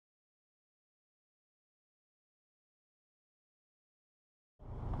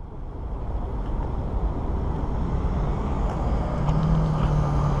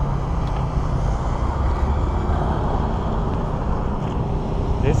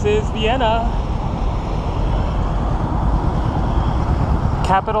This is Vienna,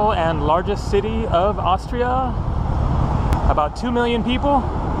 capital and largest city of Austria. About 2 million people,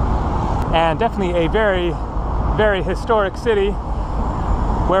 and definitely a very, very historic city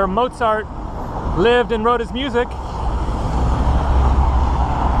where Mozart lived and wrote his music.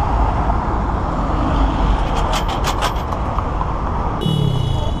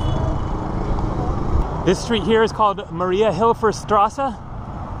 This street here is called Maria-Hilfer Straße,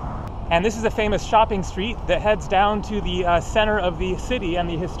 and this is a famous shopping street that heads down to the center of the city and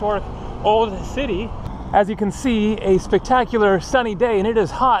the historic old city. As you can see, a spectacular sunny day, and it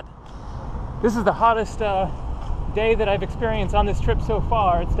is hot. This is the hottest day that I've experienced on this trip so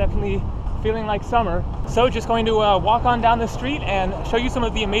far. It's definitely feeling like summer. So just going to walk on down the street and show you some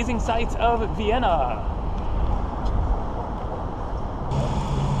of the amazing sights of Vienna.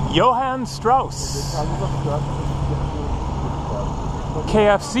 Johann Strauss,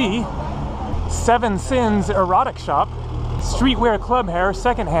 KFC, Seven Sins Erotic Shop, Streetwear Club Hair,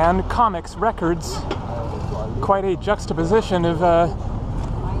 Secondhand, Comics, Records. Quite a juxtaposition of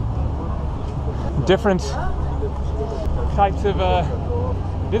different types of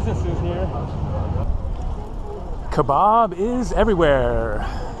businesses here. Kebab is everywhere.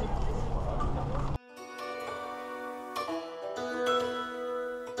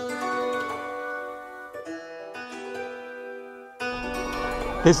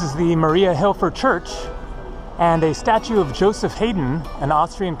 This is the Maria-Hilfer Church and a statue of Joseph Haydn, an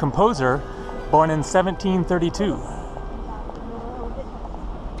Austrian composer born in 1732.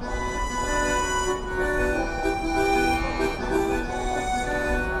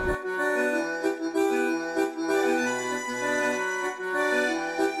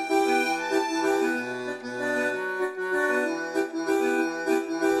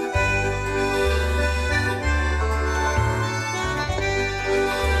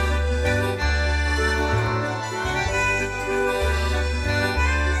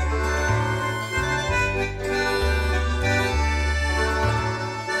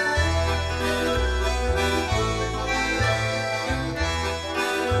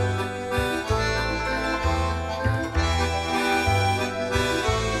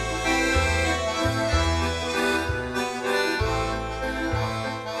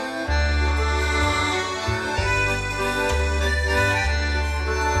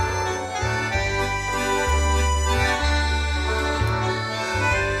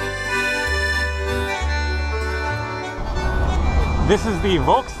 This is the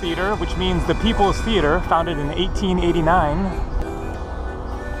Volkstheater, which means the People's Theater, founded in 1889.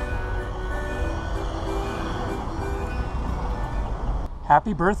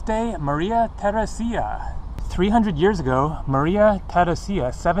 Happy birthday, Maria Theresia. 300 years ago, Maria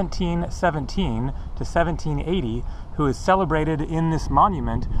Theresia, 1717 to 1780, who is celebrated in this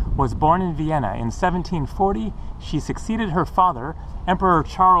monument, was born in Vienna. In 1740, she succeeded her father, Emperor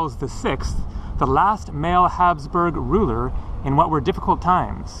Charles VI, the last male Habsburg ruler in what were difficult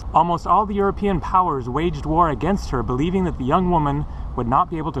times. Almost all the European powers waged war against her, believing that the young woman would not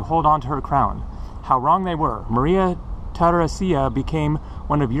be able to hold on to her crown. How wrong they were. Maria Theresia became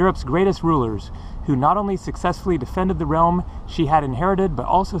one of Europe's greatest rulers, who not only successfully defended the realm she had inherited, but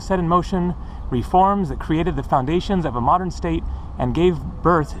also set in motion reforms that created the foundations of a modern state and gave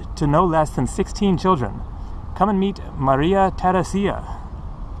birth to no less than 16 children. Come and meet Maria Theresia.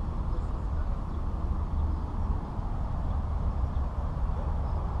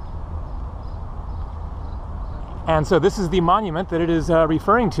 And so this is the monument that it is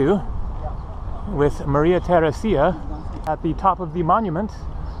referring to, with Maria Theresia at the top of the monument.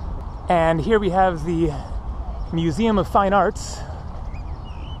 And here we have the Museum of Fine Arts,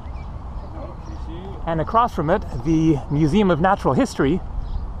 and across from it, the Museum of Natural History.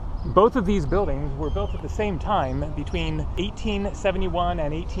 Both of these buildings were built at the same time, between 1871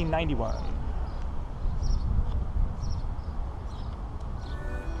 and 1891.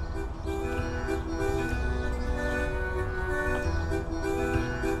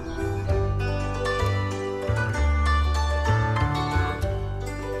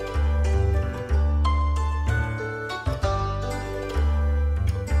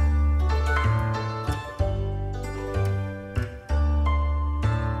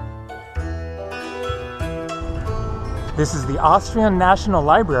 This is the Austrian National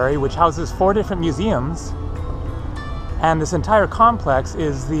Library, which houses 4 different museums. And this entire complex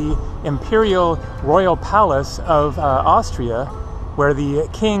is the Imperial Royal Palace of Austria, where the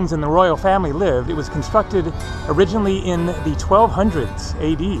kings and the royal family lived. It was constructed originally in the 1200s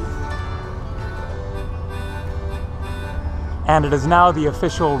AD. And it is now the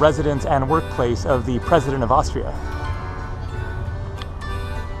official residence and workplace of the President of Austria.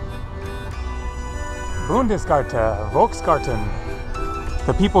 Bundesgarten, Volksgarten,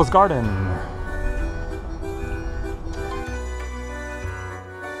 the People's Garden.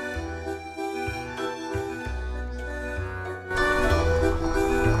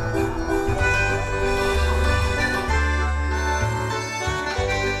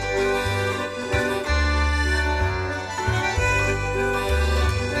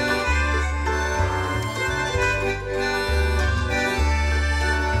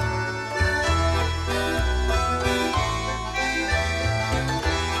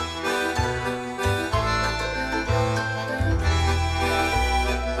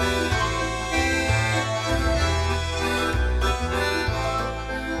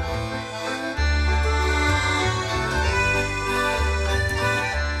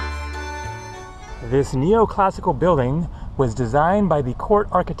 This neoclassical building was designed by the court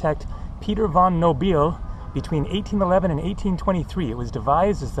architect Peter von Nobile between 1811 and 1823. It was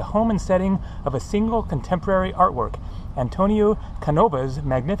devised as the home and setting of a single contemporary artwork, Antonio Canova's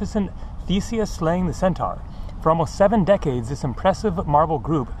magnificent Theseus slaying the centaur. For almost 7 decades, this impressive marble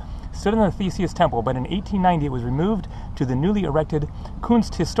group stood in the Theseus Temple, but in 1890 it was removed to the newly erected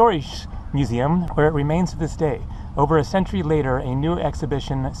Kunsthistorisches Museum, where it remains to this day. Over a century later, a new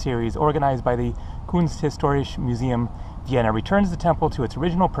exhibition series organized by the Kunsthistorisches Museum Vienna returns the temple to its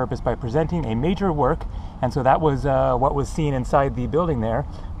original purpose by presenting a major work, and so that was what was seen inside the building there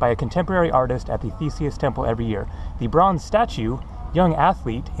by a contemporary artist at the Theseus Temple every year. The bronze statue, Young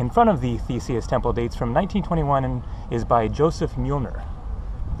Athlete, in front of the Theseus Temple dates from 1921 and is by Joseph Mühlner.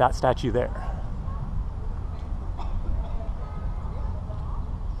 That statue there.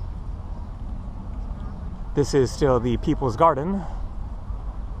 This is still the People's Garden.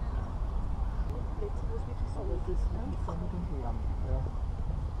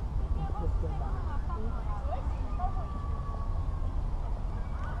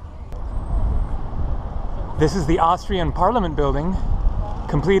 This is the Austrian Parliament building,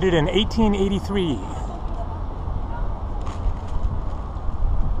 completed in 1883.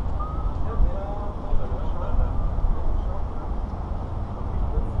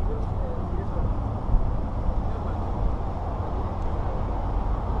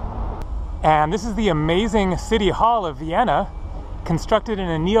 And this is the amazing City Hall of Vienna, constructed in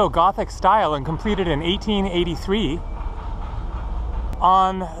a neo-Gothic style and completed in 1883.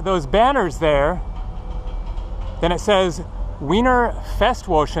 On those banners there, then it says Wiener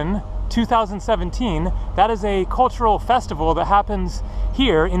Festwochen 2017. That is a cultural festival that happens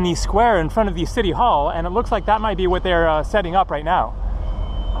here in the square in front of the City Hall, and it looks like that might be what they're setting up right now.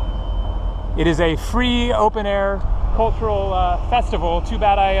 It is a free, open-air cultural festival. Too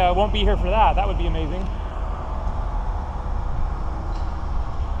bad I won't be here for that. That would be amazing.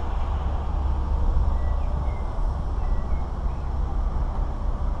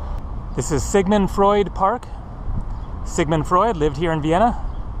 This is Sigmund Freud Park. Sigmund Freud lived here in Vienna.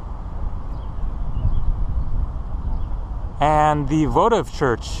 And the votive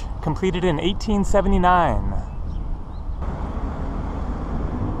church, completed in 1879.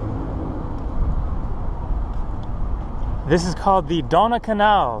 This is called the Donau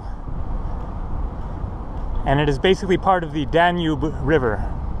Canal, and it is basically part of the Danube River.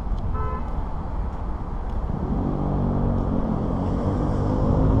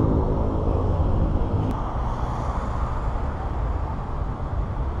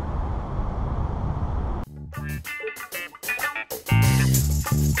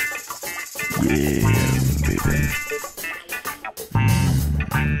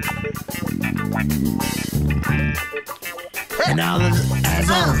 And as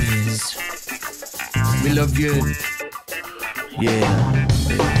always, we love you. Yeah.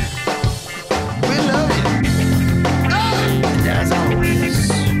 We love you. And as always,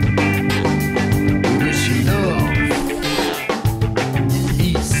 we wish you love,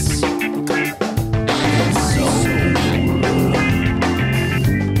 peace, and soul.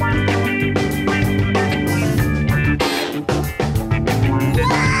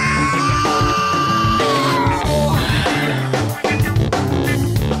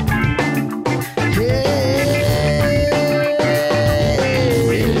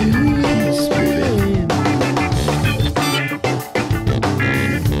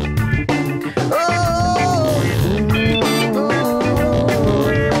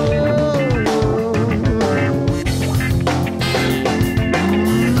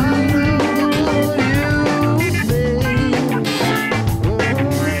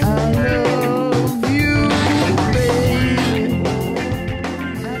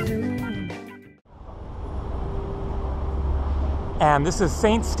 And this is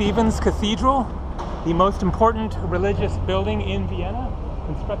St. Stephen's Cathedral, the most important religious building in Vienna,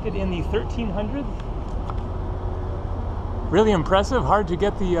 constructed in the 1300s. really impressive. Hard to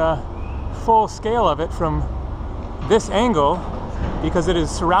get the full scale of it from this angle because it is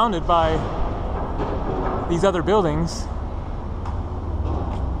surrounded by these other buildings.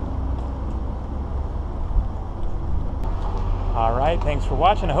 All right, thanks for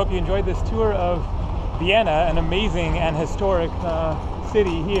watching. I hope you enjoyed this tour of Vienna, an amazing and historic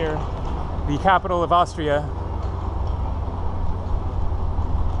city here, the capital of Austria,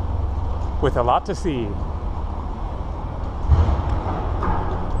 with a lot to see.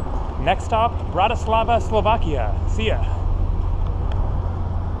 Next stop, Bratislava, Slovakia. See ya.